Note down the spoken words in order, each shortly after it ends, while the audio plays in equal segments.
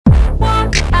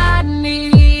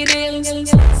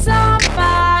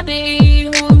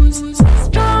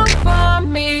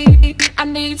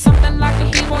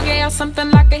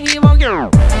something like a hero, yeah.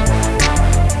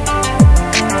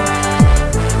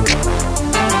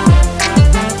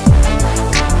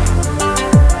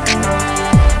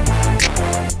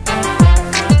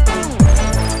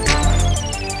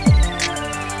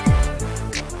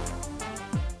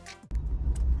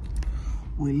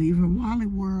 We're leaving Wally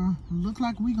World. Look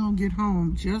like we're gonna get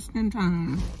home just in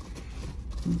time,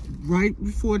 right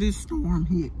before this storm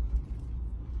hit.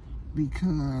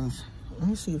 Because, let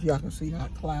me see if y'all can see how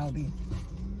cloudy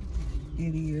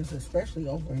it is, especially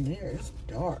over in there. It's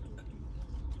dark.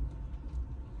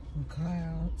 The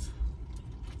clouds.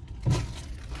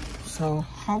 So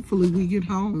hopefully we get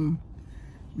home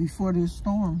before this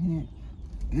storm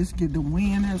hit. The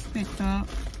wind has picked up.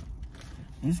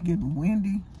 It's getting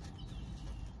windy.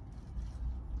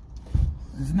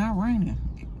 It's not raining.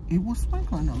 It was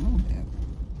sprinkling a little bit,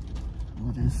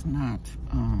 but it's not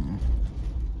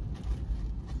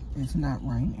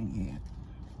raining yet.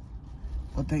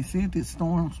 But they said this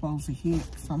storm's supposed to hit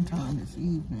sometime this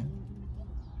evening,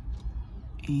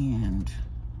 and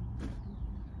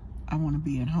I want to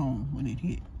be at home when it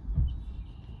hit.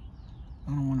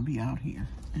 I don't want to be out here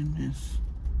in this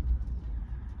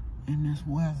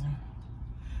weather.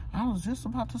 I was just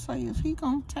about to say, is he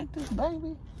gonna take this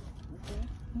baby?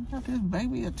 He got this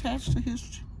baby attached to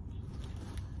his...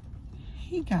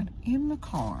 He got in the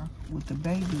car with the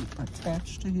baby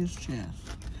attached to his chest.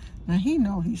 Now, he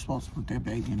know he's supposed to put that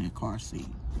baby in that car seat.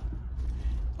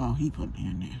 Oh, he put it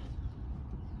in there.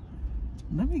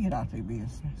 Let me get out their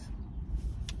business.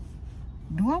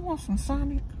 Do I want some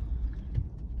Sonic?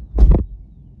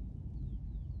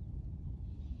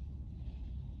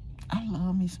 I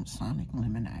love me some Sonic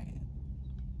lemonade.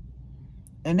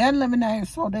 And that lemonade is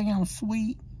so damn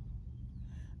sweet.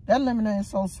 That lemonade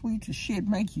is so sweet to shit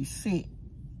make you sick.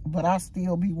 But I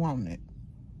still be wanting it.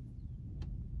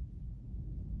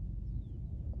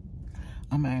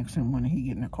 I'm asking when he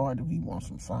get in the car, do he want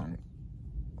some Sonic?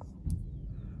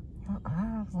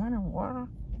 Running water.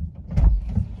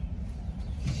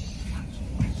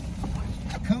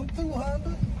 Come through,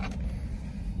 Honda.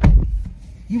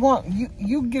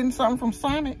 You getting something from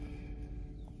Sonic?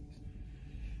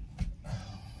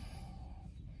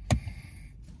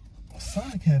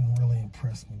 Sonic hadn't really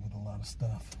impressed me with a lot of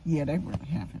stuff. Yeah, they really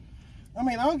haven't. I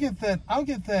mean, I'll get that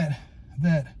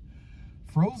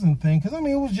Frozen thing, because I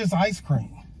mean, it was just ice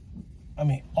cream. I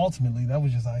mean, ultimately, that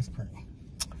was just ice cream.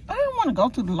 I don't want to go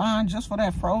through the line just for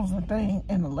that Frozen thing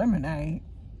and the lemonade.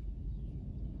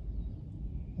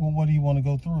 Well, what do you want to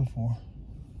go through it for?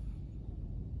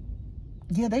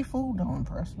 Yeah, they food don't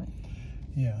impress me.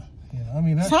 Yeah. I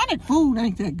mean, Sonic food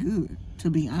ain't that good, to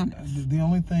be honest. The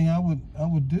only thing I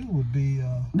would do would be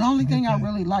the only thing I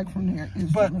really like from there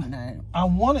is the lemonade. I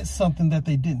wanted something that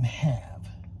they didn't have.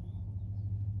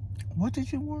 What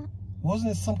did you want?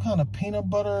 Wasn't it some kind of peanut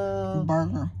butter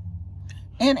burger?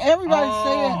 And everybody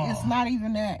said it's not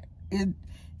even that.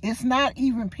 It's not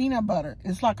even peanut butter.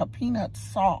 It's like a peanut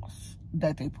sauce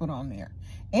that they put on there.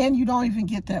 And you don't even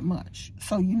get that much.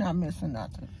 So you're not missing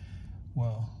nothing.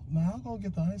 Well, now I'll go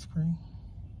get the ice cream.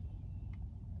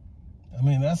 I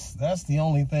mean, that's the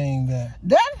only thing that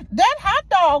hot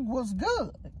dog was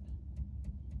good.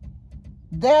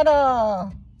 That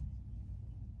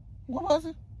what was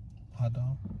it? Hot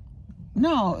dog?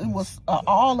 No, it was an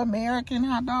all-American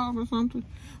hot dog or something.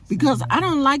 Because I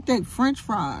don't like that French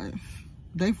fries.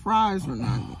 They fries are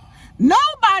not good.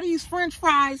 Nobody's French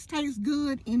fries taste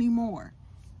good anymore.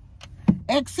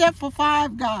 Except for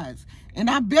Five Guys. And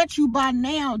I bet you by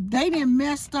now, they done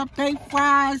messed up their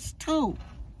fries too.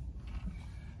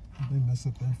 They messed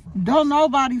up their fries. Don't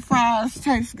nobody fries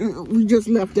taste good. We just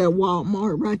left that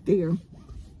Walmart right there.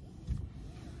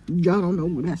 Y'all don't know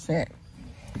where that's at.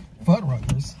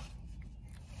 Fuddruckers.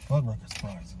 Fuddruckers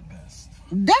fries are the best.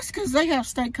 That's because they have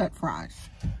steak cut fries.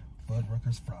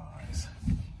 Fuddruckers fries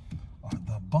are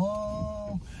the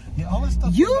bomb. Yeah, all that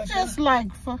stuff. You just there.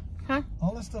 Like, huh?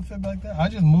 All that stuff fit back there. I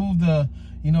just moved the,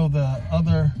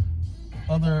 the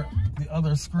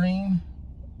other screen.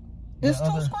 It's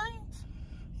two screens.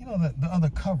 The other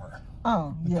cover.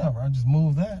 Oh, the cover. I just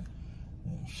moved that.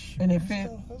 And it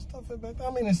fit. That stuff fit back there.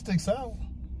 I mean, it sticks out,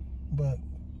 but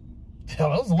yeah, there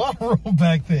was a lot of room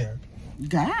back there.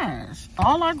 Gosh,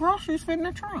 all our groceries fit in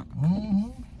the trunk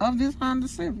of this Honda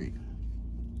Civic.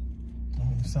 I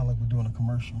mean, it sounds like we're doing a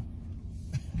commercial.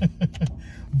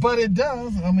 But it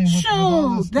does. I mean,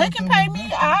 shoot, they can pay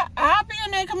me. I'll be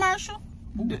in that commercial.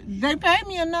 They pay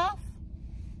me enough.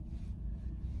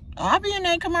 I'll be in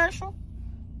that commercial.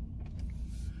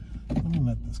 Let me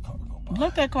let this car go by.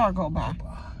 Let that car go by.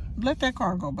 Let that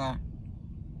car go by.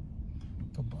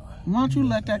 Goodbye. Why don't you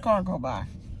let that car go by?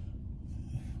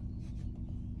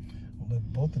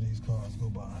 let both of these cars go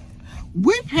by.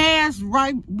 We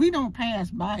don't pass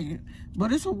by it,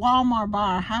 but it's a Walmart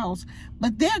by our house.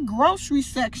 But their grocery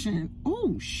section,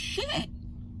 oh shit.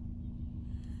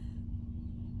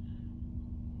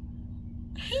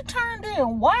 He turned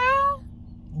in wild.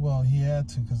 Well, he had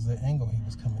to because the angle he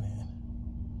was coming in.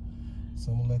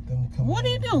 So I'm gonna let them come in.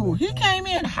 What'd he do? He came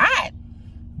in hot.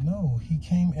 No, he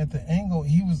came at the angle.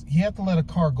 He had to let a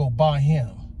car go by him.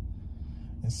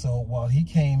 And so while he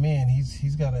came in,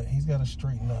 he's gotta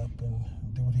straighten up and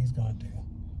do what he's gonna do.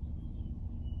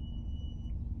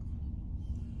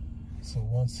 So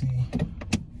once he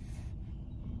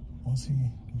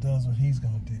does what he's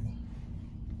gonna do.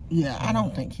 Yeah, I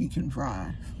don't think he can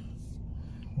drive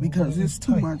because it's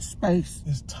too much space.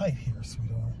 It's tight here,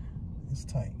 sweetheart. It's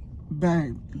tight.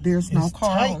 Babe, there's no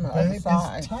car on the other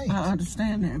side. It's tight. I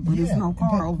understand that, but there's no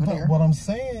car over there. What I'm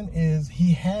saying is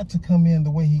he had to come in the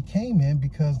way he came in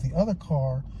because the other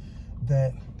car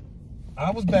that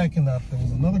I was backing up, there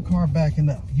was another car backing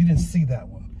up. You didn't see that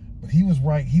one, but he was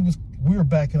right. We were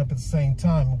backing up at the same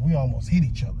time and we almost hit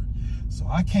each other. So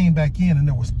I came back in and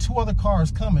there was two other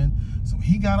cars coming. So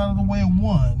he got out of the way of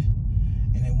one.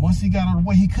 And then once he got out of the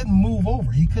way, he couldn't move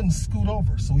over. He couldn't scoot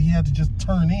over. So he had to just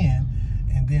turn in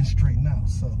and then straighten out.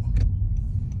 So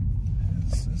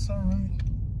it's all right.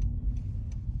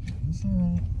 It's all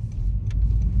right.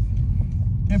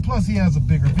 And plus he has a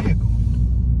bigger vehicle.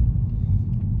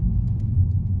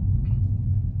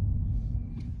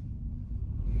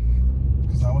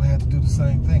 Because I would have had to do the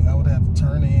same thing. I would have to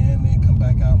turn in and come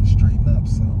back out and straighten up.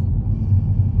 So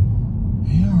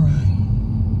yeah, all right.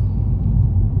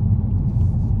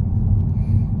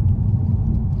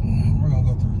 We're gonna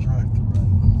go through the drive-thru,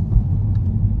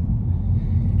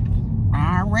 right?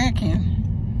 I reckon.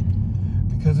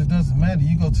 Because it doesn't matter.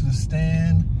 You go to the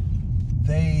stand,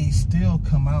 they still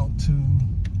come out to,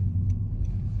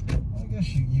 I guess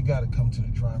you got to come to the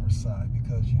driver's side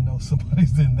because you know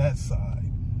somebody's in that side.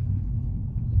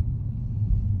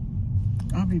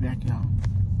 I'll be back, y'all.